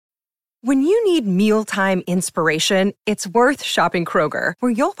When you need mealtime inspiration, it's worth shopping Kroger,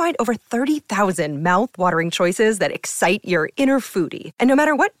 where you'll find over 30,000 mouth-watering choices that excite your inner foodie. And no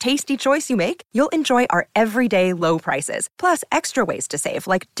matter what tasty choice you make, you'll enjoy our everyday low prices, plus extra ways to save,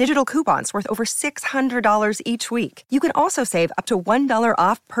 like digital coupons worth over $600 each week. You can also save up to $1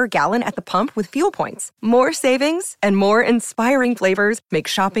 off per gallon at the pump with fuel points. More savings and more inspiring flavors make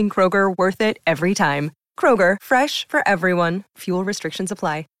shopping Kroger worth it every time. Kroger, fresh for everyone. Fuel restrictions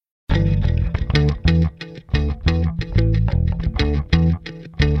apply.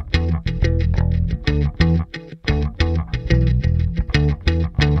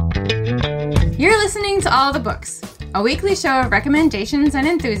 You're listening to All the Books, a weekly show of recommendations and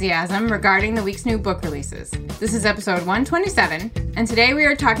enthusiasm regarding the week's new book releases. This is episode 127, and today we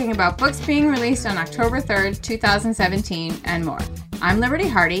are talking about books being released on October 3rd, 2017, and more. I'm Liberty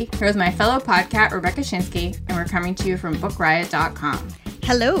Hardy, here with my fellow podcat Rebecca Shinsky, and we're coming to you from BookRiot.com.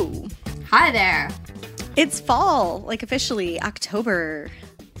 Hello. Hi there. It's fall, like officially October.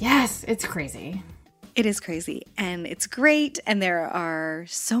 Yes, it's crazy. It is crazy, and it's great, and there are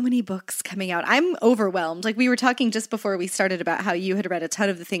so many books coming out. I'm overwhelmed. Like, we were talking just before we started about how you had read a ton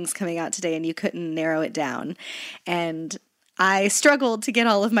of the things coming out today, and you couldn't narrow it down. And I struggled to get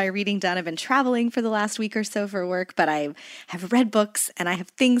all of my reading done. I've been traveling for the last week or so for work, but I have read books, and I have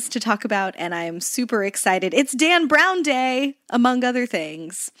things to talk about, and I'm super excited. It's Dan Brown Day, among other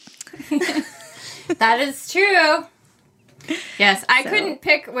things. That is true. Yes, I couldn't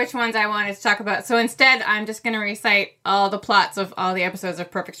pick which ones I wanted to talk about, so instead I'm just going to recite all the plots of all the episodes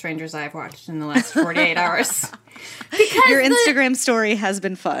of Perfect Strangers I've watched in the last 48 hours. Because your Instagram story has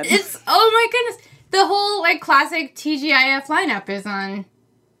been fun. Oh my goodness. The whole, like, classic TGIF lineup is on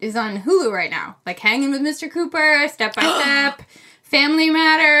Hulu right now. Like, Hanging with Mr. Cooper, Step by Step, Family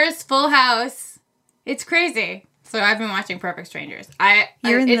Matters, Full House. It's crazy. So I've been watching Perfect Strangers.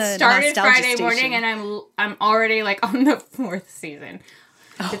 It started Friday morning, and I'm already, like, on the 4th season.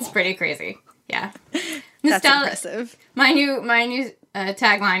 Oh. It's pretty crazy. Yeah. That's impressive. My new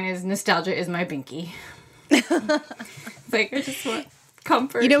tagline is "Nostalgia is my binky." Like, I just want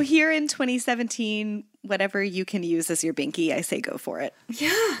comfort. You know, here in 2017, whatever you can use as your binky, I say go for it.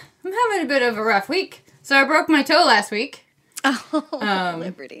 Yeah. I'm having a bit of a rough week. So I broke my toe last week. Oh,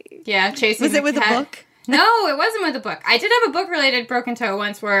 Liberty. Yeah, chasing Was it with a book? No, it wasn't with a book. I did have a book-related broken toe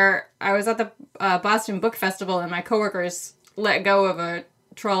once where I was at the Boston Book Festival and my coworkers let go of a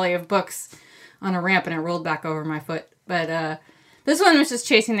trolley of books on a ramp and it rolled back over my foot. But this one was just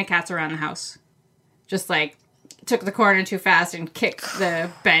chasing the cats around the house. Just, like, took the corner too fast and kicked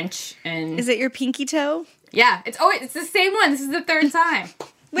the bench. And Is it your pinky toe? Yeah. It's the same one. This is the third time.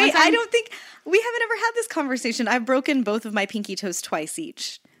 Wait, I don't think... We haven't ever had this conversation. I've broken both of my pinky toes twice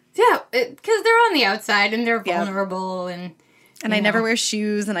each. Yeah, because they're on the outside and they're vulnerable. And I never wear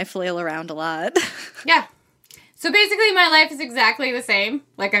shoes and I flail around a lot. Yeah. So basically my life is exactly the same.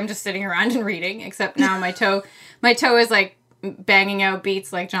 Like, I'm just sitting around and reading, except now my toe is, like, banging out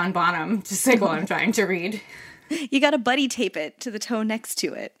beats like John Bonham, just, like, while I'm trying to read. You gotta buddy tape it to the toe next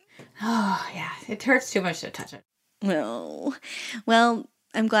to it. Oh, yeah. It hurts too much to touch it. No. Well,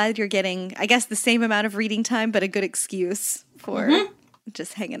 I'm glad you're getting, I guess, the same amount of reading time, but a good excuse for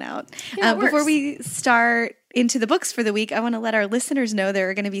just hanging out. Yeah, before we start into the books for the week, I want to let our listeners know there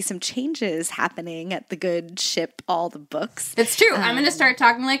are going to be some changes happening at the good ship, All the Books. It's true. I'm going to start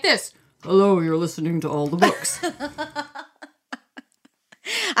talking like this. Hello, you're listening to All the Books.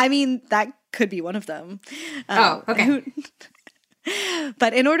 I mean, that could be one of them. Okay.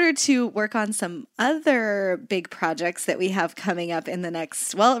 But in order to work on some other big projects that we have coming up in the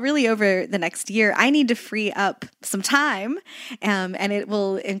next, well, really over the next year, I need to free up some time. And it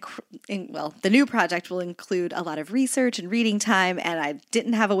will, the new project will include a lot of research and reading time. And I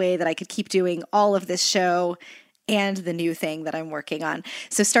didn't have a way that I could keep doing all of this show and the new thing that I'm working on.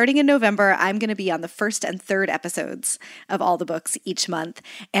 So starting in November, I'm going to be on the 1st and 3rd episodes of All the Books each month.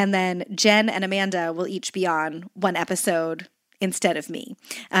 And then Jen and Amanda will each be on one episode instead of me.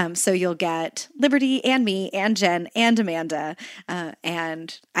 So you'll get Liberty and me and Jen and Amanda.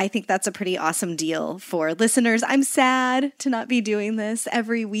 And I think that's a pretty awesome deal for listeners. I'm sad to not be doing this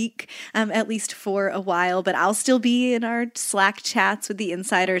every week, at least for a while, but I'll still be in our Slack chats with the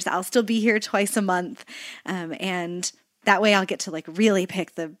insiders. I'll still be here twice a month. And that way I'll get to, like, really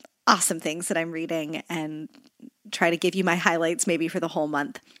pick the awesome things that I'm reading and try to give you my highlights maybe for the whole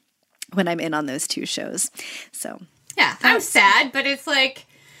month when I'm in on those two shows. So yeah, I'm sad, but it's like,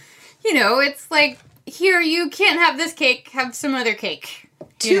 it's like, here, you can't have this cake, have some other cake.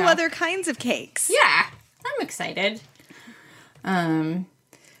 Two other kinds of cakes. Yeah, I'm excited. I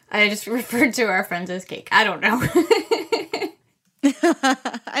just referred to our friends as cake. I don't know.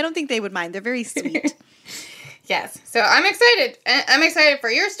 I don't think they would mind. They're very sweet. Yes. So I'm excited. I'm excited for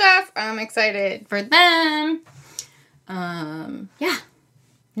your stuff. I'm excited for them. Yeah.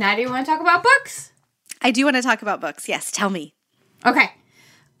 Now do you want to talk about books? I do want to talk about books. Yes, tell me. Okay.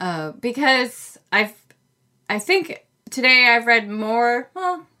 Because I think today I've read more,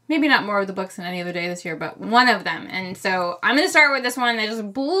 well, maybe not more of the books than any other day this year, but one of them. And so I'm going to start with this one that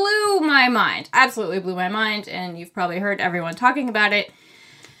just blew my mind. Absolutely blew my mind. And you've probably heard everyone talking about it.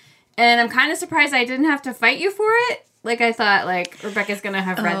 And I'm kind of surprised I didn't have to fight you for it. Like, I thought, like, Rebecca's going to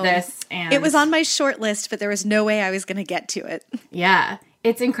have read this. And it was on my short list, but there was no way I was going to get to it. Yeah.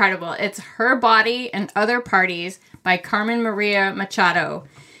 It's incredible. It's Her Body and Other Parties by Carmen Maria Machado.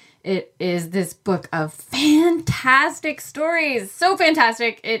 It is this book of fantastic stories. So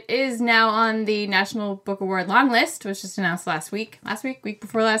fantastic. It is now on the National Book Award long list, which was announced week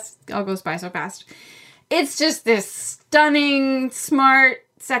before last. It all goes by so fast. It's just this stunning, smart,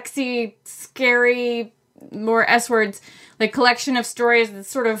 sexy, scary, more S words, like collection of stories, this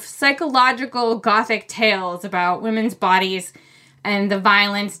sort of psychological gothic tales about women's bodies and the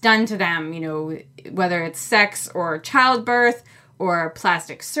violence done to them, you know, whether it's sex or childbirth or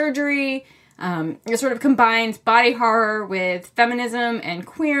plastic surgery. It sort of combines body horror with feminism and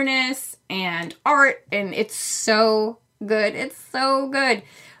queerness and art, and it's so good. It's so good.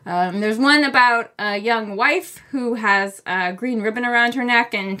 There's one about a young wife who has a green ribbon around her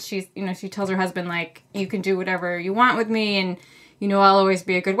neck, and she tells her husband, like, you can do whatever you want with me, and, you know, I'll always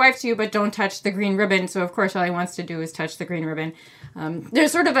be a good wife to you, but don't touch the green ribbon. So, of course, all he wants to do is touch the green ribbon.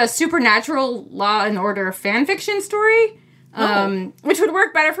 There's sort of a supernatural Law and Order fan fiction story, which would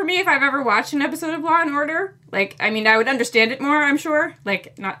work better for me if I've ever watched an episode of Law and Order. Like, I mean, I would understand it more, I'm sure.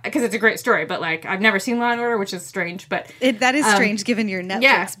 Like, not because it's a great story, but, like, I've never seen Law and Order, which is strange. But that is strange given your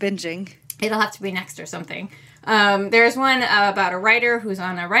Netflix binging. It'll have to be next or something. There's one about a writer who's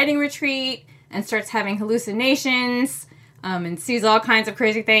on a writing retreat and starts having hallucinations and sees all kinds of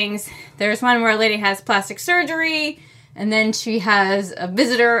crazy things. There's one where a lady has plastic surgery, and then she has a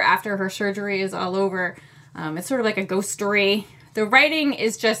visitor after her surgery is all over. It's sort of like a ghost story. The writing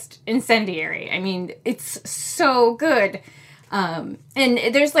is just incendiary. I mean, it's so good. And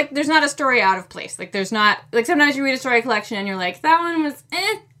there's not a story out of place. Like, there's not, like, sometimes you read a story collection and you're like, that one was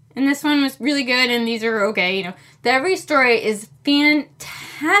and this one was really good, and these are okay, you know. Every story is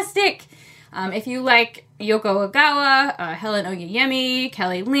fantastic. If you like Yoko Ogawa, Helen Oyeyemi,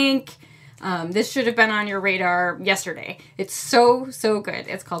 Kelly Link, this should have been on your radar yesterday. It's so, so good.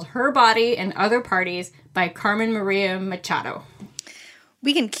 It's called Her Body and Other Parties by Carmen Maria Machado.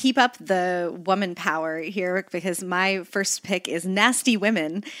 We can keep up the woman power here because my first pick is Nasty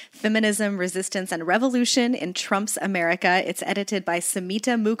Women, Feminism, Resistance, and Revolution in Trump's America. It's edited by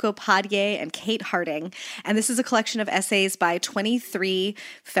Samita Mukhopadhyay and Kate Harding. And this is a collection of essays by 23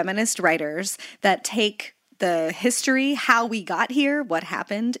 feminist writers that take the history, how we got here, what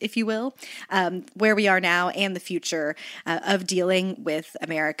happened, if you will, where we are now, and the future of dealing with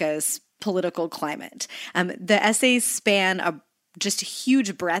America's political climate. The essays span just a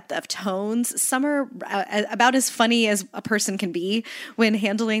huge breadth of tones. Some are about as funny as a person can be when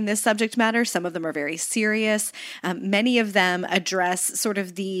handling this subject matter. Some of them are very serious. Many of them address sort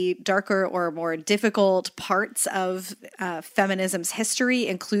of the darker or more difficult parts of feminism's history,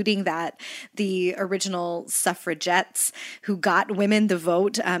 including that the original suffragettes who got women the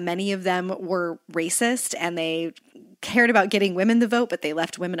vote, many of them were racist, and they cared about getting women the vote, but they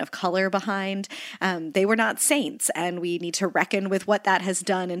left women of color behind. They were not saints, and we need to reckon with what that has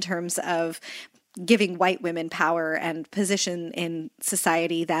done in terms of giving white women power and position in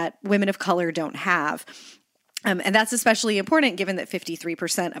society that women of color don't have. And that's especially important given that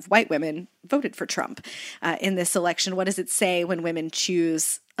 53% of white women voted for Trump in this election. What does it say when women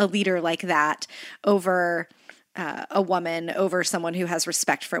choose a leader like that over a woman, over someone who has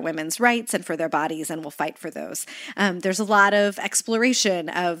respect for women's rights and for their bodies and will fight for those? There's a lot of exploration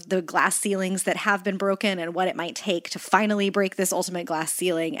of the glass ceilings that have been broken and what it might take to finally break this ultimate glass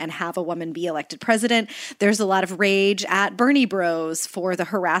ceiling and have a woman be elected president. There's a lot of rage at Bernie bros for the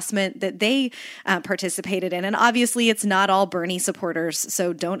harassment that they participated in. And obviously it's not all Bernie supporters,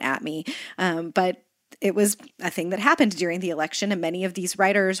 so don't at me. But it was a thing that happened during the election, and many of these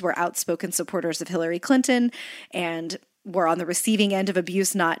writers were outspoken supporters of Hillary Clinton and were on the receiving end of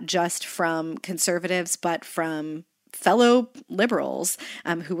abuse, not just from conservatives, but from fellow liberals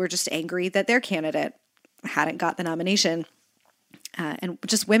who were just angry that their candidate hadn't got the nomination. And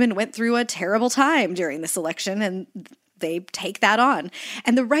just women went through a terrible time during this election, and they take that on.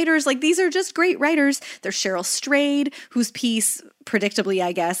 And the writers, like, these are just great writers. There's Cheryl Strayed, whose piece predictably,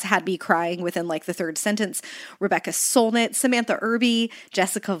 I guess, had me crying within like the third sentence. Rebecca Solnit, Samantha Irby,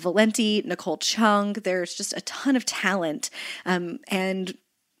 Jessica Valenti, Nicole Chung. There's just a ton of talent. And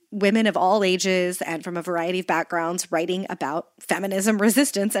women of all ages and from a variety of backgrounds writing about feminism,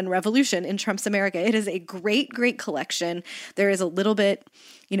 resistance, and revolution in Trump's America. It is a great, great collection. There is a little bit,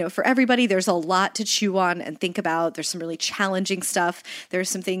 for everybody. There's a lot to chew on and think about. There's some really challenging stuff. There's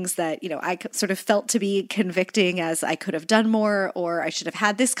some things that, I sort of felt to be convicting as I could have done more, or I should have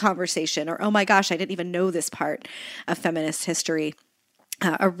had this conversation, or, oh my gosh, I didn't even know this part of feminist history.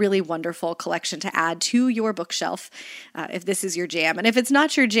 A really wonderful collection to add to your bookshelf if this is your jam. And if it's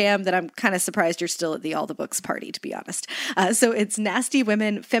not your jam, then I'm kind of surprised you're still at the All the Books party, to be honest. So it's Nasty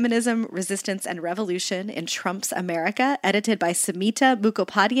Women, Feminism, Resistance, and Revolution in Trump's America, edited by Samita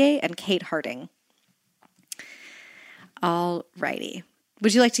Mukhopadhyay and Kate Harding. All righty.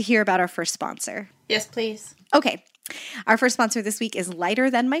 Would you like to hear about our first sponsor? Yes, please. Okay. Our first sponsor this week is Lighter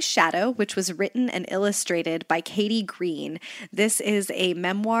Than My Shadow, which was written and illustrated by Katie Green. This is a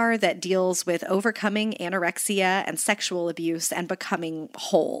memoir that deals with overcoming anorexia and sexual abuse and becoming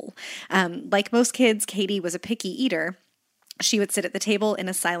whole. Like most kids, Katie was a picky eater. She would sit at the table in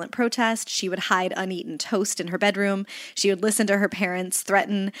a silent protest. She would hide uneaten toast in her bedroom. She would listen to her parents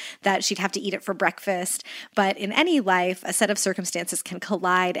threaten that she'd have to eat it for breakfast. But in any life, a set of circumstances can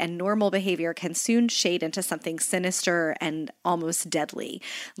collide, and normal behavior can soon shade into something sinister and almost deadly.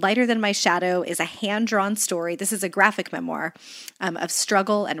 Lighter Than My Shadow is a hand-drawn story. This is a graphic memoir of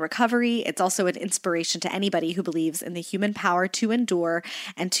struggle and recovery. It's also an inspiration to anybody who believes in the human power to endure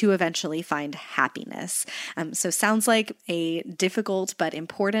and to eventually find happiness. So sounds like a difficult but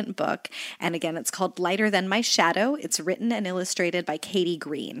important book. And again, it's called Lighter Than My Shadow. It's written and illustrated by Katie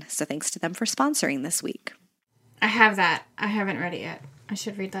Green. So thanks to them for sponsoring this week. I have that. I haven't read it yet. I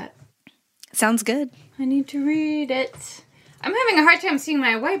should read that. Sounds good. I need to read it. I'm having a hard time seeing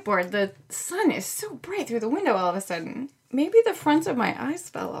my whiteboard. The sun is so bright through the window all of a sudden. Maybe the fronts of my eyes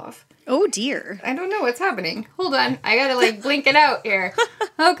fell off. Oh dear. I don't know what's happening. Hold on. I gotta blink it out here.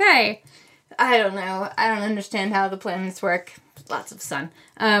 Okay. I don't know. I don't understand how the planets work. Lots of sun.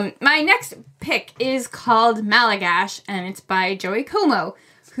 My next pick is called Malagash, and it's by Joey Como,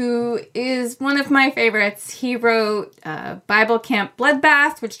 who is one of my favorites. He wrote Bible Camp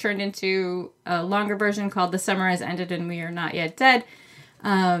Bloodbath, which turned into a longer version called The Summer Has Ended and We Are Not Yet Dead. We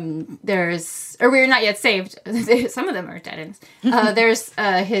Are Not Yet Saved. Some of them are dead ends. There's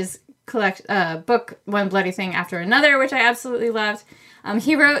his book, One Bloody Thing After Another, which I absolutely loved.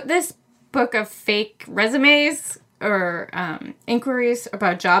 He wrote this book of fake resumes or inquiries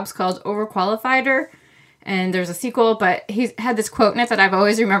about jobs called Overqualifieder, and there's a sequel, but he's had this quote in it that I've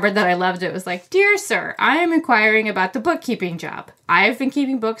always remembered that I loved. It was like, "Dear sir, I am inquiring about the bookkeeping job. I have been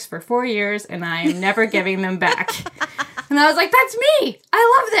keeping books for 4 years and I am never giving them back." And I was like, that's me!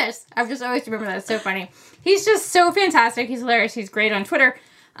 I love this! I've just always remembered that. It's so funny. He's just so fantastic. He's hilarious. He's great on Twitter.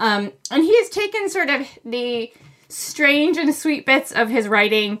 And he has taken sort of the strange and sweet bits of his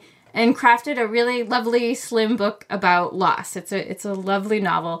writing and crafted a really lovely, slim book about loss. It's a lovely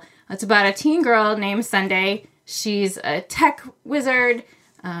novel. It's about a teen girl named Sunday. She's a tech wizard,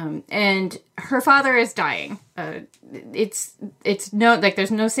 and her father is dying. It's no,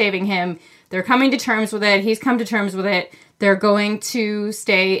 there's no saving him. They're coming to terms with it. He's come to terms with it. They're going to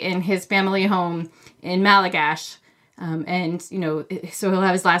stay in his family home in Malagash. And, so he'll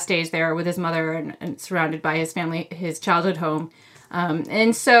have his last days there with his mother and surrounded by his family, his childhood home.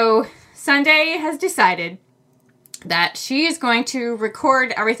 And so Sunday has decided that she is going to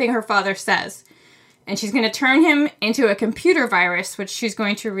record everything her father says. And she's going to turn him into a computer virus, which she's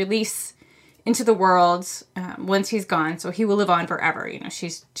going to release into the world once he's gone. So he will live on forever.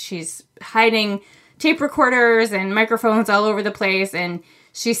 She's hiding tape recorders and microphones all over the place. And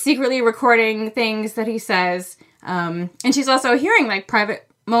she's secretly recording things that he says. And she's also hearing private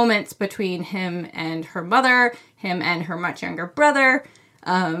moments between him and her mother, him and her much younger brother.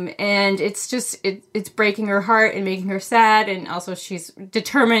 And it's just, it's breaking her heart and making her sad. And also she's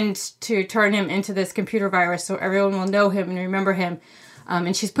determined to turn him into this computer virus so everyone will know him and remember him.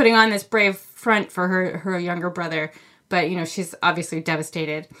 And she's putting on this brave front for her younger brother. But, she's obviously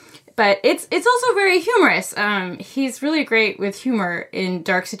devastated. But it's also very humorous. He's really great with humor in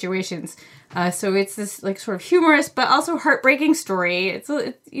dark situations. So it's this sort of humorous but also heartbreaking story. I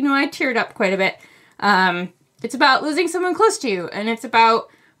teared up quite a bit. It's about losing someone close to you, and it's about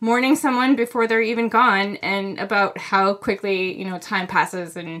mourning someone before they're even gone, and about how quickly, time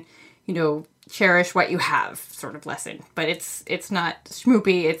passes and, cherish what you have sort of lesson. But it's not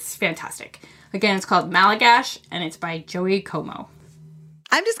schmoopy, it's fantastic. Again, it's called Malagash, and it's by Joey Como.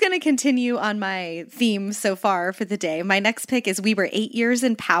 I'm just going to continue on my theme so far for the day. My next pick is We Were 8 Years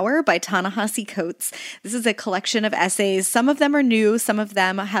in Power by Ta-Nehisi Coates. This is a collection of essays. Some of them are new, some of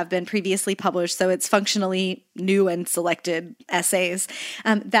them have been previously published, so it's functionally new and selected essays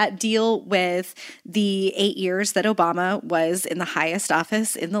that deal with the 8 years that Obama was in the highest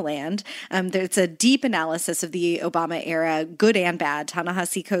office in the land. There's a deep analysis of the Obama era, good and bad.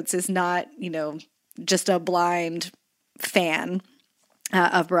 Ta-Nehisi Coates is not, just a blind fan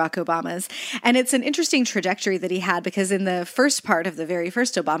of Barack Obama's. And it's an interesting trajectory that he had because in the first part of the very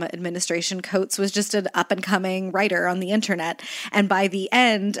first Obama administration, Coates was just an up-and-coming writer on the internet. And by the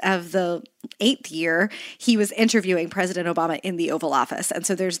end of the 8th year, he was interviewing President Obama in the Oval Office. And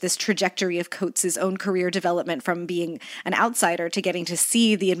so there's this trajectory of Coates' own career development from being an outsider to getting to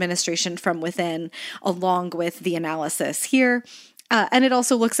see the administration from within, along with the analysis here. And it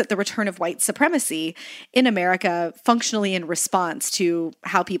also looks at the return of white supremacy in America, functionally in response to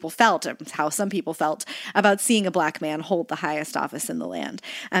how people felt, or how some people felt, about seeing a Black man hold the highest office in the land.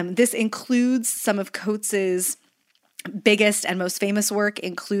 This includes some of Coates's biggest and most famous work,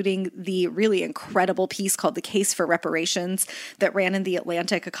 including the really incredible piece called The Case for Reparations that ran in The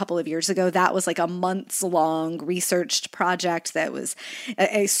Atlantic a couple of years ago. That was like a months-long researched project that was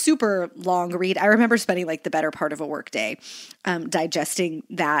a super long read. I remember spending like the better part of a work day digesting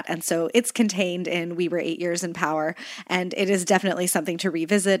that. And so it's contained in We Were 8 Years in Power, and it is definitely something to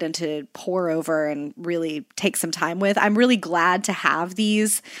revisit and to pore over and really take some time with. I'm really glad to have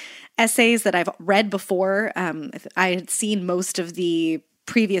these essays that I've read before. I had seen most of the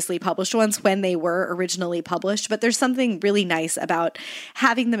previously published ones when they were originally published, but there's something really nice about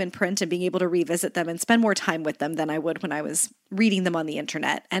having them in print and being able to revisit them and spend more time with them than I would when I was reading them on the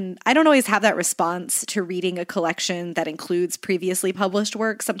internet. And I don't always have that response to reading a collection that includes previously published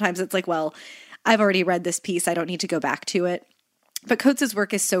work. Sometimes it's like, well, I've already read this piece, I don't need to go back to it. But Coates'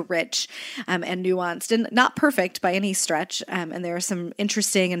 work is so rich and nuanced and not perfect by any stretch. And there are some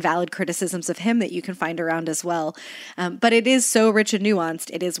interesting and valid criticisms of him that you can find around as well. But it is so rich and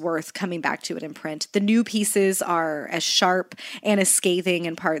nuanced, it is worth coming back to it in print. The new pieces are as sharp and as scathing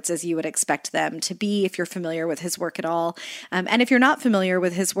in parts as you would expect them to be if you're familiar with his work at all. And if you're not familiar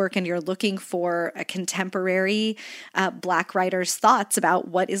with his work and you're looking for a contemporary Black writer's thoughts about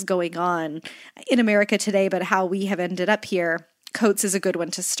what is going on in America today, but how we have ended up here, Coates is a good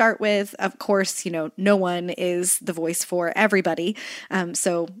one to start with. Of course, no one is the voice for everybody.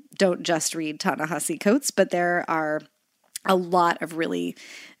 So don't just read Ta-Nehisi Coates, but there are a lot of really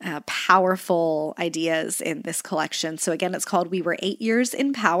powerful ideas in this collection. So again, it's called We Were 8 Years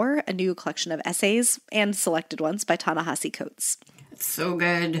in Power, a new collection of essays and selected ones by Ta-Nehisi Coates. It's so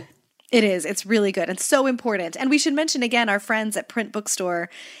good. It is. It's really good and so important. And we should mention again, our friends at Print Bookstore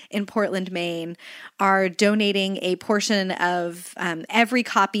in Portland, Maine are donating a portion of every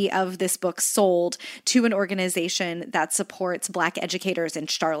copy of this book sold to an organization that supports Black educators in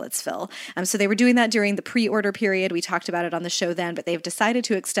Charlottesville. So they were doing that during the pre-order period. We talked about it on the show then, but they've decided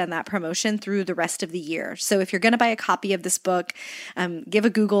to extend that promotion through the rest of the year. So if you're going to buy a copy of this book, give a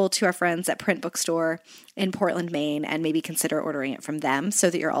Google to our friends at Print Bookstore in Portland, Maine, and maybe consider ordering it from them so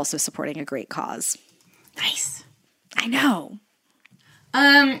that you're also supporting a great cause. Nice. I know.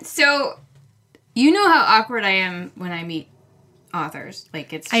 So you know how awkward I am when I meet authors.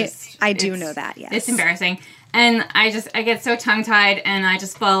 Like it's just I do know that, yes. It's embarrassing. And I get so tongue-tied and I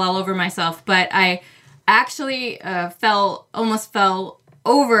just fall all over myself. But I actually almost fell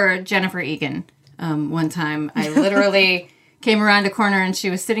over Jennifer Egan one time. I literally came around a corner and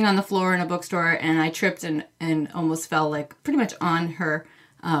she was sitting on the floor in a bookstore and I tripped and almost fell like pretty much on her.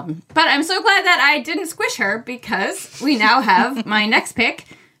 But I'm so glad that I didn't squish her because we now have my next pick,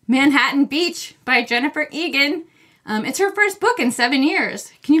 Manhattan Beach by Jennifer Egan. It's her first book in 7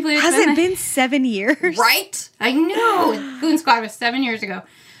 years. Can you believe Has it been 7 years? Right? I know. Goon Squad was 7 years ago.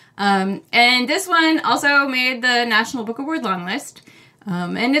 And this one also made the National Book Award long list.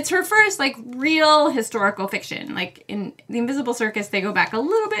 And it's her first, real historical fiction. Like, in The Invisible Circus, they go back a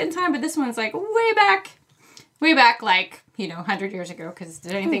little bit in time, but this one's, way back, 100 years ago, because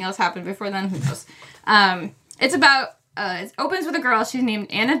did anything else happen before then? Who knows? It's about, it opens with a girl, she's named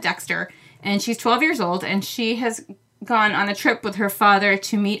Anna Dexter, and she's 12 years old, and she has gone on a trip with her father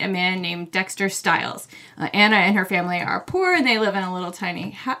to meet a man named Dexter Stiles. Anna and her family are poor, and they live in a little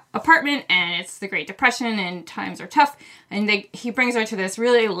tiny apartment, and it's the Great Depression, and times are tough, and he brings her to this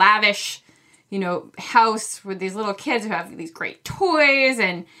really lavish, house with these little kids who have these great toys,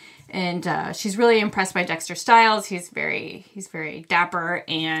 and she's really impressed by Dexter Stiles. He's very dapper,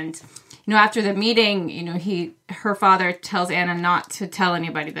 and after the meeting, her father tells Anna not to tell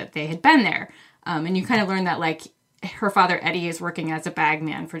anybody that they had been there, and you kind of learn that her father Eddie is working as a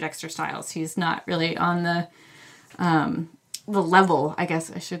bagman for Dexter Styles. He's not really on the level, I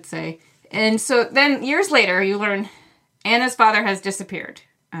guess I should say. And so then years later, you learn Anna's father has disappeared.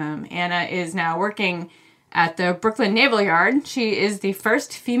 Anna is now working at the Brooklyn Naval Yard. She is the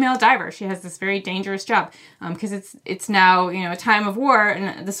first female diver. She has this very dangerous job because it's now, a time of war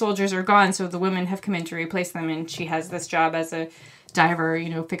and the soldiers are gone, so the women have come in to replace them, and she has this job as a diver,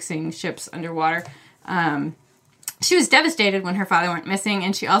 fixing ships underwater. She was devastated when her father went missing,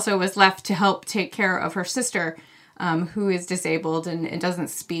 and she also was left to help take care of her sister, who is disabled and doesn't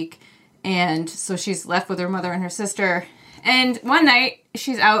speak. And so she's left with her mother and her sister. And one night,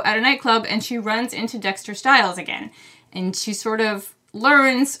 she's out at a nightclub, and she runs into Dexter Styles again. And she sort of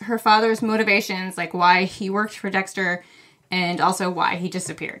learns her father's motivations, like why he worked for Dexter, and also why he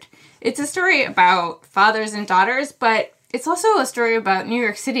disappeared. It's a story about fathers and daughters, but it's also a story about New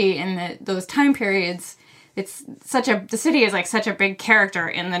York City and those time periods. The city is like such a big character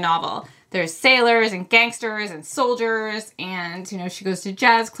in the novel. There's sailors and gangsters and soldiers, and, she goes to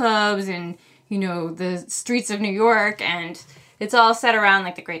jazz clubs and, the streets of New York, and it's all set around,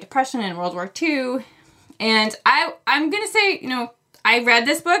 like, the Great Depression and World War II. And I'm going to say, I read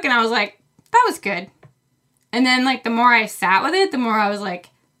this book, and I was like, that was good. And then, like, the more I sat with it, the more I was like,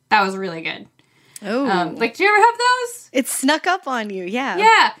 that was really good. Oh. Do you ever have those? It snuck up on you, yeah.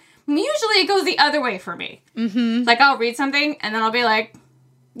 Yeah. Usually it goes the other way for me. Mm-hmm. Like, I'll read something, and then I'll be like,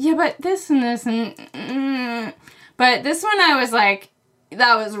 yeah, but this and this and... But this one I was like,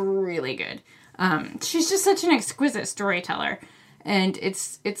 that was really good. She's just such an exquisite storyteller, and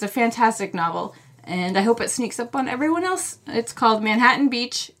it's a fantastic novel, and I hope it sneaks up on everyone else. It's called Manhattan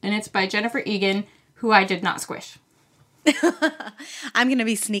Beach, and it's by Jennifer Egan, who I did not squish. I'm going to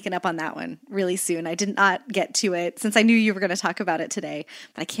be sneaking up on that one really soon. I did not get to it since I knew you were going to talk about it today,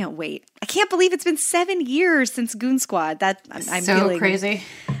 but I can't wait. I can't believe it's been 7 years since Goon Squad. I'm so feeling crazy.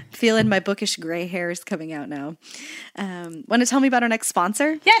 Feeling my bookish gray hairs coming out now. Want to tell me about our next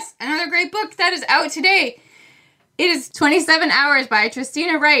sponsor? Yes, another great book that is out today. It is 27 Hours by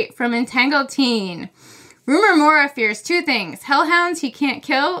Tristina Wright from Entangled Teen. Rumor Mora fears two things: hellhounds he can't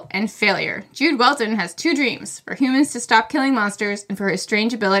kill and failure. Jude Welton has two dreams: for humans to stop killing monsters and for his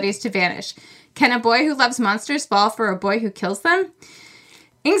strange abilities to vanish. Can a boy who loves monsters fall for a boy who kills them?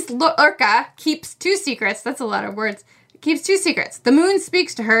 Ings Lorca keeps two secrets. That's a lot of words. Keeps two secrets. The moon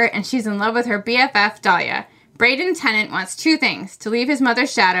speaks to her, and she's in love with her BFF, Dahlia. Braden Tennant wants two things: to leave his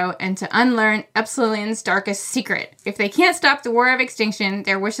mother's shadow and to unlearn Epsilon's darkest secret. If they can't stop the war of extinction,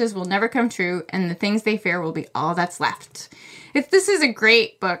 their wishes will never come true, and the things they fear will be all that's left. This is a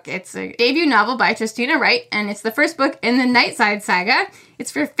great book. It's a debut novel by Tristina Wright, and it's the first book in the Nightside saga.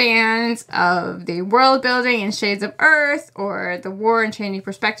 It's for fans of the world building in Shades of Earth, or the war and changing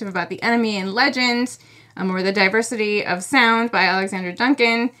perspective about the enemy and legends, or the diversity of sound by Alexandra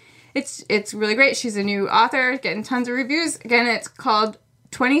Duncan. It's really great. She's a new author, getting tons of reviews. Again, it's called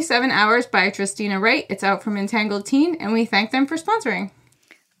 27 Hours by Tristina Wright. It's out from Entangled Teen, and we thank them for sponsoring.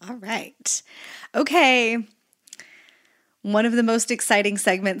 All right. Okay. One of the most exciting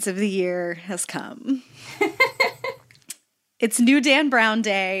segments of the year has come. It's New Dan Brown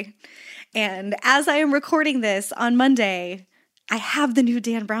Day, and as I am recording this on Monday, I have the new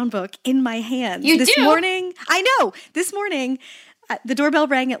Dan Brown book in my hands. This morning, the doorbell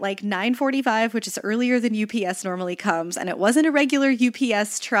rang at like 9:45, which is earlier than UPS normally comes, and it wasn't a regular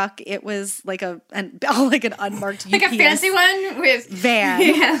UPS truck. It was like an unmarked UPS, like a fancy one with van.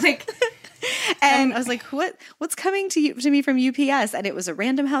 Yeah, and I was like, what's coming to me from UPS? And it was a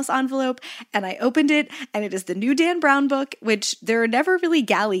Random House envelope, and I opened it, and it is the new Dan Brown book, which there are never really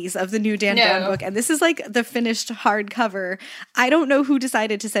galleys of the new Dan Brown book, and this is like the finished hardcover. I don't know who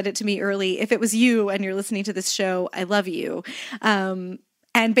decided to send it to me early. If it was you and you're listening to this show, I love you.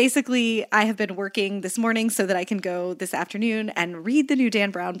 And basically, I have been working this morning so that I can go this afternoon and read the new Dan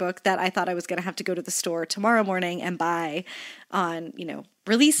Brown book that I thought I was going to have to go to the store tomorrow morning and buy on,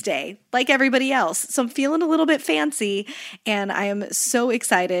 release day, like everybody else. So I'm feeling a little bit fancy, and I am so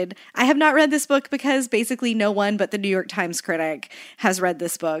excited. I have not read this book because basically no one but the New York Times critic has read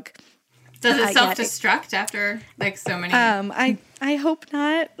this book. Does it self-destruct after so many? I hope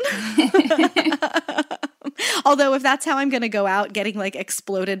not. Although if that's how I'm going to go out, getting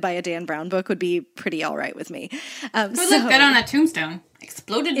exploded by a Dan Brown book would be pretty all right with me. It would look good on a tombstone.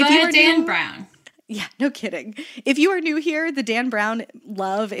 Exploded by a Dan Brown. Yeah, no kidding. If you are new here, the Dan Brown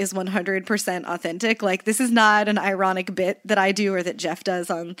love is 100% authentic. Like, this is not an ironic bit that I do or that Jeff does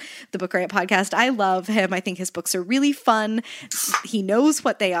on the Book Riot podcast. I love him. I think his books are really fun. He knows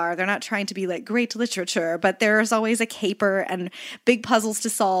what they are. They're not trying to be like great literature, but there's always a caper and big puzzles to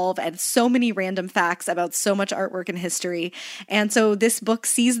solve and so many random facts about so much artwork and history. And so this book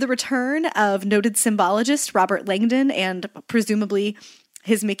sees the return of noted symbologist Robert Langdon and presumably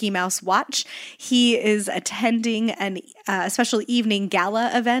his Mickey Mouse watch. He is attending a special evening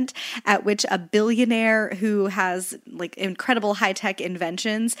gala event at which a billionaire who has like incredible high-tech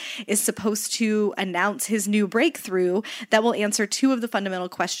inventions is supposed to announce his new breakthrough that will answer two of the fundamental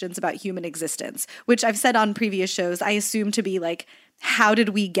questions about human existence, which I've said on previous shows, I assume to be like, how did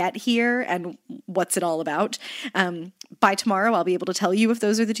we get here and what's it all about? By tomorrow, I'll be able to tell you if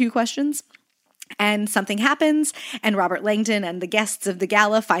those are the two questions. And something happens, and Robert Langdon and the guests of the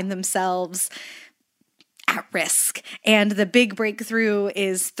gala find themselves at risk. And the big breakthrough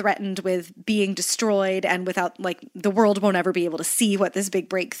is threatened with being destroyed, and without, like, the world won't ever be able to see what this big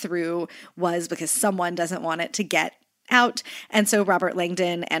breakthrough was because someone doesn't want it to get out. And so Robert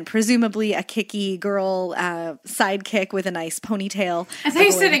Langdon and presumably a kicky girl sidekick with a nice ponytail. I thought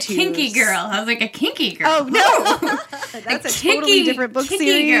you said a kinky girl. I was like, a kinky girl. Oh, no. That's a totally different book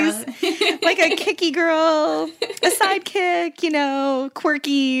series. Like a kicky girl, a sidekick, you know,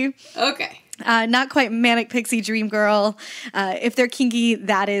 quirky. Okay. Not quite manic pixie dream girl. If they're kinky,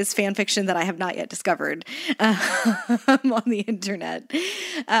 that is fan fiction that I have not yet discovered on the internet.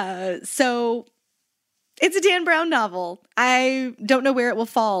 So it's a Dan Brown novel. I don't know where it will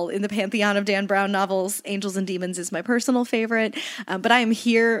fall in the pantheon of Dan Brown novels. Angels and Demons is my personal favorite, but I am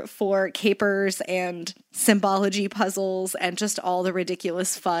here for capers and symbology puzzles and just all the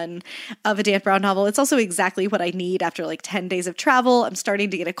ridiculous fun of a Dan Brown novel. It's also exactly what I need after like 10 days of travel. I'm starting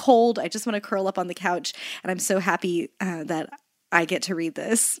to get a cold. I just want to curl up on the couch, and I'm so happy that I get to read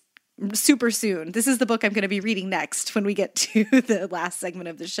this super soon. This is the book I'm going to be reading next when we get to the last segment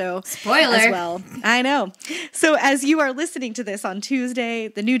of the show. Spoiler. As well. I know. So as you are listening to this on Tuesday,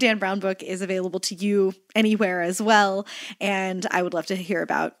 the new Dan Brown book is available to you anywhere as well. And I would love to hear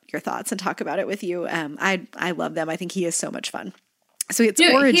about your thoughts and talk about it with you. I love them. I think he is so much fun. So it's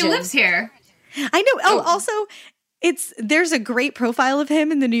Origin. He lives here. I know. Oh, also, there's a great profile of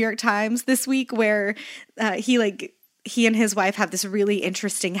him in the New York Times this week where he and his wife have this really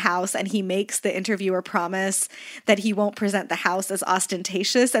interesting house, and he makes the interviewer promise that he won't present the house as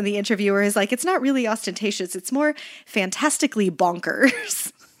ostentatious. And the interviewer is like, it's not really ostentatious. It's more fantastically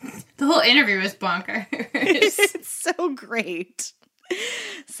bonkers. The whole interview is bonkers. It's so great.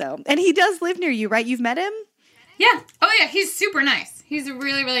 So, and he does live near you, right? You've met him? Yeah. Oh, yeah. He's super nice. He's a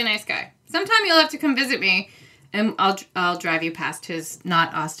really, really nice guy. Sometime you'll have to come visit me, and I'll drive you past his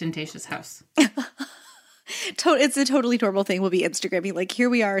not ostentatious house. It's a totally normal thing. We'll be Instagramming, like, here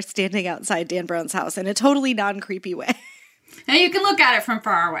we are standing outside Dan Brown's house in a totally non-creepy way. And you can look at it from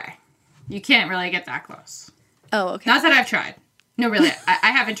far away. You can't really get that close. Oh, okay. Not that I've tried. No, really.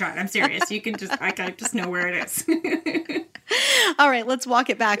 I haven't tried. I'm serious. You can I just know where it is. All right, let's walk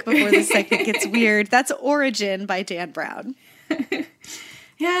it back before this segment gets weird. That's Origin by Dan Brown.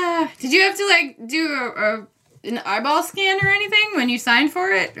 Yeah. Did you have to, like, do an eyeball scan or anything when you signed for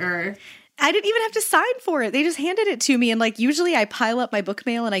it, or? I didn't even have to sign for it. They just handed it to me. And like, usually I pile up my book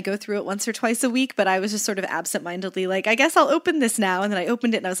mail and I go through it once or twice a week, but I was just sort of absentmindedly like, I guess I'll open this now. And then I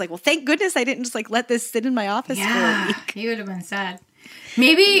opened it and I was like, well, thank goodness I didn't just like let this sit in my office for a week. You would have been sad.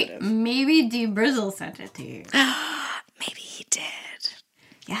 Maybe Dee Brizzle sent it to you. Maybe he did.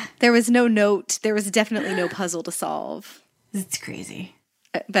 Yeah. There was no note. There was definitely no puzzle to solve. It's crazy.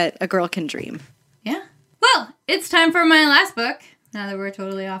 But a girl can dream. Yeah. Well, it's time for my last book, now that we're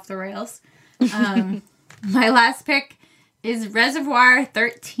totally off the rails. My last pick is Reservoir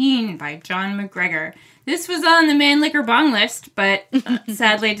 13 by John McGregor. This was on the Man Liquor Bong list, but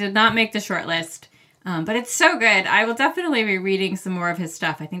sadly did not make the short list. But it's so good. I will definitely be reading some more of his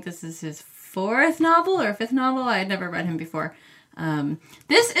stuff. I think this is his fourth novel or fifth novel. I had never read him before.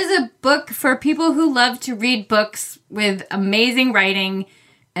 This is a book for people who love to read books with amazing writing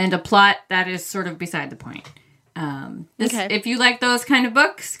and a plot that is sort of beside the point. If you like those kind of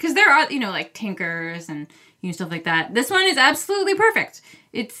books, because there are, like Tinkers and stuff like that. This one is absolutely perfect.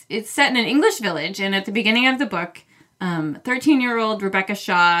 It's set in an English village, and at the beginning of the book, 13-year-old Rebecca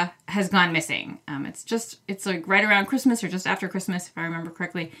Shaw has gone missing. It's like right around Christmas or just after Christmas, if I remember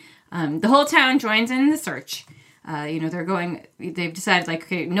correctly. The whole town joins in the search. They've decided, like,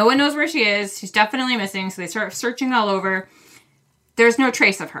 okay, no one knows where she is. She's definitely missing, so they start searching all over. There's no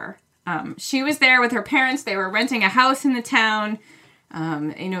trace of her. She was there with her parents. They were renting a house in the town.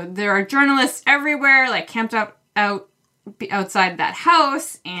 There are journalists everywhere, like camped outside that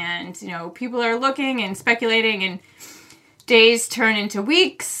house, and, people are looking and speculating, and days turn into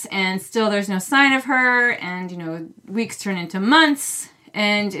weeks, and still there's no sign of her, and, weeks turn into months,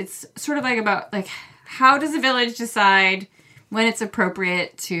 and it's sort of about how does a village decide when it's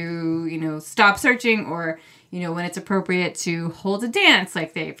appropriate to, stop searching, or, when it's appropriate to hold a dance.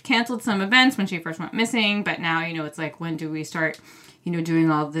 Like, they've canceled some events when she first went missing, but now, it's when do we start, doing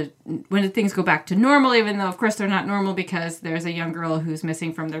when do things go back to normal, even though, of course, they're not normal because there's a young girl who's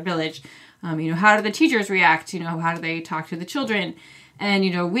missing from their village. How do the teachers react? How do they talk to the children? And,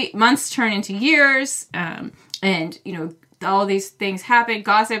 months turn into years, and, all these things happen.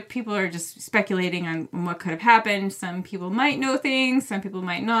 Gossip, people are just speculating on what could have happened. Some people might know things, some people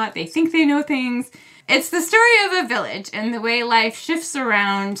might not. They think they know things. It's the story of a village and the way life shifts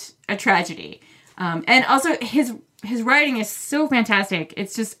around a tragedy. And also, his writing is so fantastic.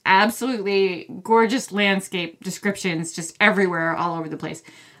 It's just absolutely gorgeous landscape descriptions just everywhere, all over the place.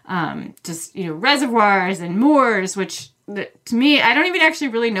 Reservoirs and moors, which to me, I don't even actually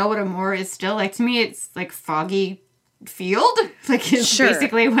really know what a moor is still. To me, it's foggy field. It's sure.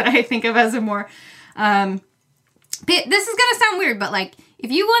 Basically what I think of as a moor. This is going to sound weird, but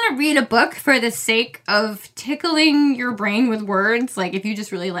if you want to read a book for the sake of tickling your brain with words, if you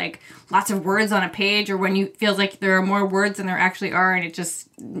just really like lots of words on a page, or when you feels like there are more words than there actually are, and it just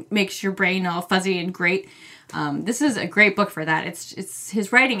makes your brain all fuzzy and great, this is a great book for that. It's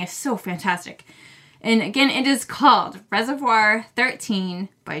his writing is so fantastic. And again, it is called Reservoir 13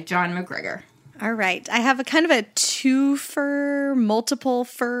 by John McGregor. All right. I have a kind of a multiple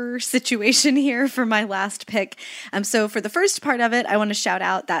fur situation here for my last pick. So for the first part of it, I want to shout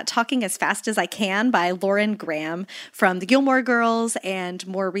out that Talking as Fast as I Can by Lauren Graham from the Gilmore Girls, and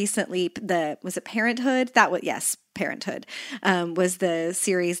more recently, was it Parenthood? Yes, Parenthood was the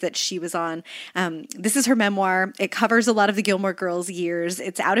series that she was on. This is her memoir. It covers a lot of the Gilmore Girls years.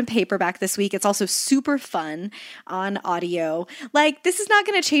 It's out in paperback this week. It's also super fun on audio. This is not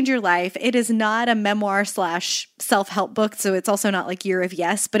going to change your life. It is not a memoir / self-help book, so it's also not Year of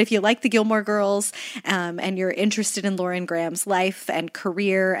Yes. But if you like the Gilmore Girls and you're interested in Lauren Graham's life and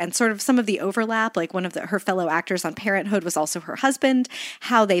career and sort of some of the overlap, one of her fellow actors on Parenthood was also her husband,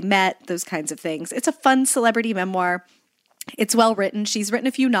 how they met, those kinds of things. It's a fun celebrity memoir. It's well written. She's written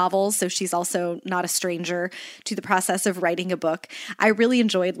a few novels, so she's also not a stranger to the process of writing a book. I really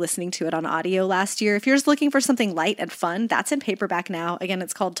enjoyed listening to it on audio last year. If you're just looking for something light and fun, that's in paperback now. Again,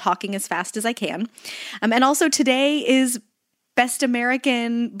 it's called Talking as Fast as I Can. And also today is Best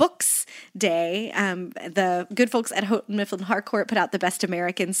American Books Day. The good folks at Houghton Mifflin Harcourt put out the Best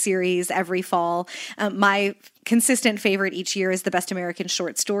American series every fall. My consistent favorite each year is the Best American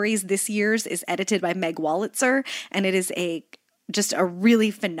Short Stories. This year's is edited by Meg Wolitzer, and it is just a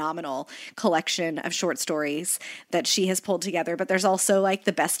really phenomenal collection of short stories that she has pulled together. But there's also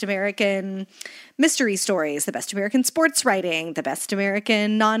the Best American Mystery Stories, the Best American Sports Writing, the Best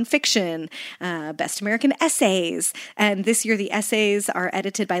American Nonfiction, Best American Essays. And this year the essays are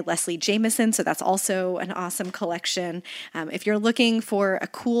edited by Leslie Jameson, so that's also an awesome collection. If you're looking for a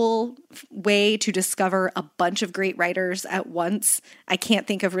cool way to discover a bunch of great writers at once, I can't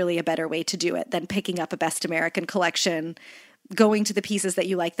think of really a better way to do it than picking up a Best American collection, going to the pieces that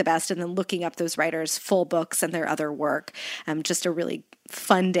you like the best, and then looking up those writers' full books and their other work. Just a really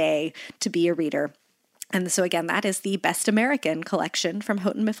fun day to be a reader. And so again, that is the Best American collection from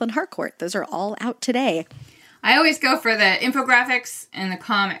Houghton Mifflin Harcourt. Those are all out today. I always go for the infographics and the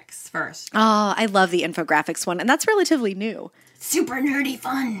comics first. Oh, I love the infographics one, and that's relatively new. Super nerdy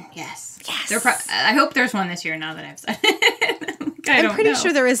fun. Yes. Yes. I hope there's one this year now that I've said it. I'm pretty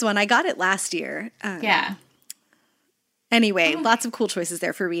sure there is one. I got it last year. Yeah. Anyway, lots of cool choices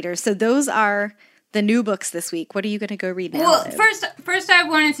there for readers. So those are the new books this week. What are you going to go read now? Well, first I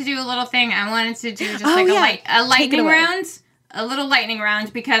wanted to do a little thing. I wanted to do just a lightning round. A little lightning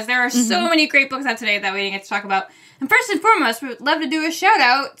round, because there are so many great books out today that we didn't get to talk about. And first and foremost, we would love to do a shout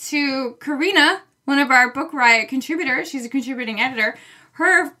out to Karina, one of our Book Riot contributors. She's a contributing editor.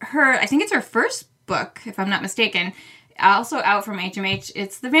 Her I think it's her first book, if I'm not mistaken, also out from HMH.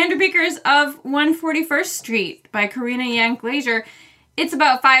 It's The Vanderbeekers of 141st Street by Karina Yang Glazer. It's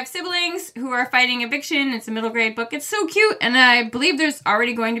about 5 siblings who are fighting eviction. It's a middle grade book. It's so cute, and I believe there's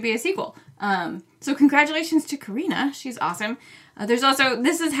already going to be a sequel. So congratulations to Karina. She's awesome. There's also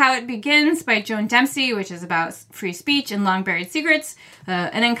This Is How It Begins by Joan Dempsey, which is about free speech and long-buried secrets.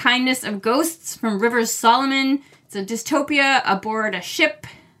 An Unkindness of Ghosts from Rivers Solomon. It's a dystopia aboard a ship.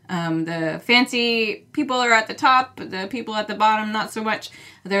 The fancy people are at the top. The people at the bottom, not so much.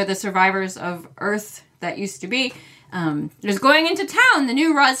 They're the survivors of Earth that used to be. There's Going Into Town, the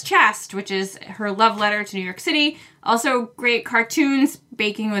new Roz Chast, which is her love letter to New York City. Also great cartoons,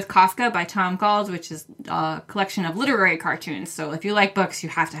 Baking with Kafka by Tom Gauld, which is a collection of literary cartoons. So if you like books, you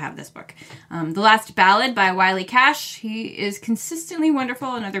have to have this book. The Last Ballad by Wiley Cash. He is consistently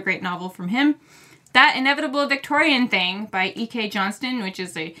wonderful. Another great novel from him. That Inevitable Victorian Thing by E.K. Johnston, which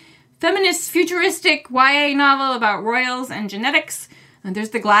is a feminist, futuristic YA novel about royals and genetics. And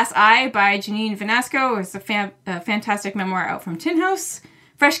there's The Glass Eye by Janine Vanasco. It's a fantastic memoir out from Tin House.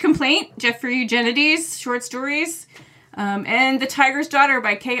 Fresh Complaint, Jeffrey Eugenides, short stories. And The Tiger's Daughter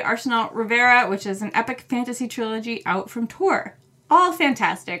by Kay Arsenault Rivera, which is an epic fantasy trilogy out from Tor. All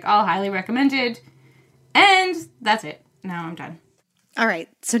fantastic, all highly recommended. And that's it. Now I'm done. All right,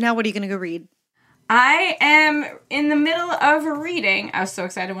 so now what are you going to go read? I am in the middle of reading. I was so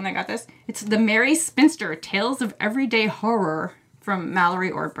excited when I got this. It's The Merry Spinster, Tales of Everyday Horror from Mallory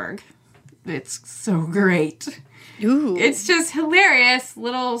Ortberg. It's so great. Ooh. It's just hilarious,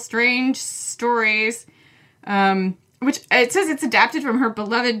 little strange stories. Which it says it's adapted from her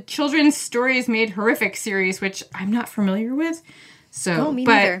beloved Children's Stories Made Horrific series, which I'm not familiar with. So, me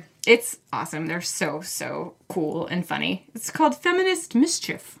but neither. It's awesome. They're so cool and funny. It's called Feminist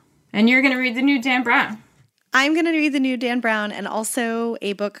Mischief. And you're going to read the new Dan Brown. I'm going to read the new Dan Brown and also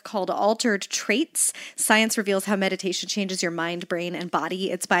a book called Altered Traits. Science Reveals How Meditation Changes Your Mind, Brain, and Body.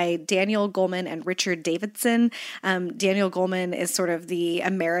 It's by Daniel Goleman and Richard Davidson. Daniel Goleman is sort of the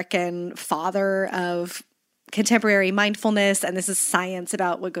American father of contemporary mindfulness, and this is science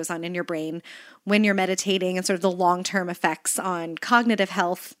about what goes on in your brain when you're meditating and sort of the long-term effects on cognitive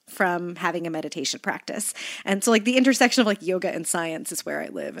health from having a meditation practice. And so like the intersection of like yoga and science is where I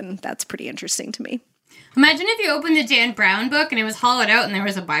live, and that's pretty interesting to me. Imagine if you opened the Dan Brown book and it was hollowed out and there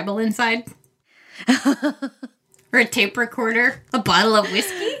was a Bible inside. Or a tape recorder. A bottle of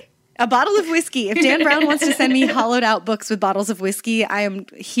whiskey. A bottle of whiskey. If Dan Brown wants to send me hollowed out books with bottles of whiskey, I am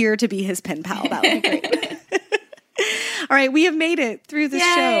here to be his pen pal. That would be great. All right, we have made it through the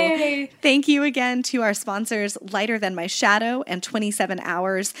show. Thank you again to our sponsors, Lighter Than My Shadow and 27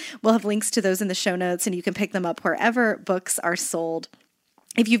 Hours. We'll have links to those in the show notes, and you can pick them up wherever books are sold.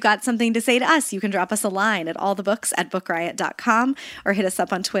 If you've got something to say to us, you can drop us a line at allthebooks@bookriot.com or hit us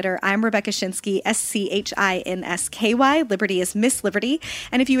up on Twitter. I'm Rebecca Schinsky, SCHINSKY. Liberty is Miss Liberty.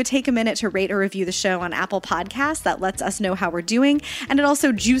 And if you would take a minute to rate or review the show on Apple Podcasts, that lets us know how we're doing. And it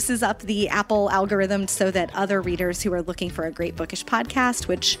also juices up the Apple algorithm so that other readers who are looking for a great bookish podcast,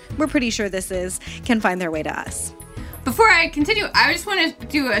 which we're pretty sure this is, can find their way to us. Before I continue, I just want to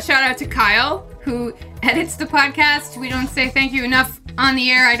do a shout out to Kyle, who edits the podcast. We don't say thank you enough on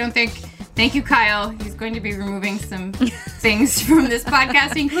the air, I don't think. Thank you, Kyle. He's going to be removing some things from this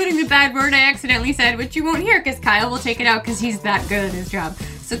podcast, including the bad word I accidentally said, which you won't hear because Kyle will take it out because he's that good at his job.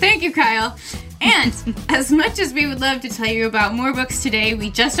 So thank you, Kyle. And as much as we would love to tell you about more books today, we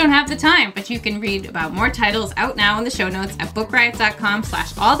just don't have the time. But you can read about more titles out now in the show notes at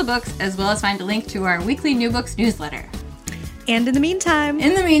bookriot.com/allthebooks, as well as find a link to our weekly new books newsletter. And in the meantime,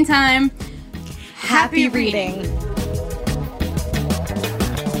 happy reading.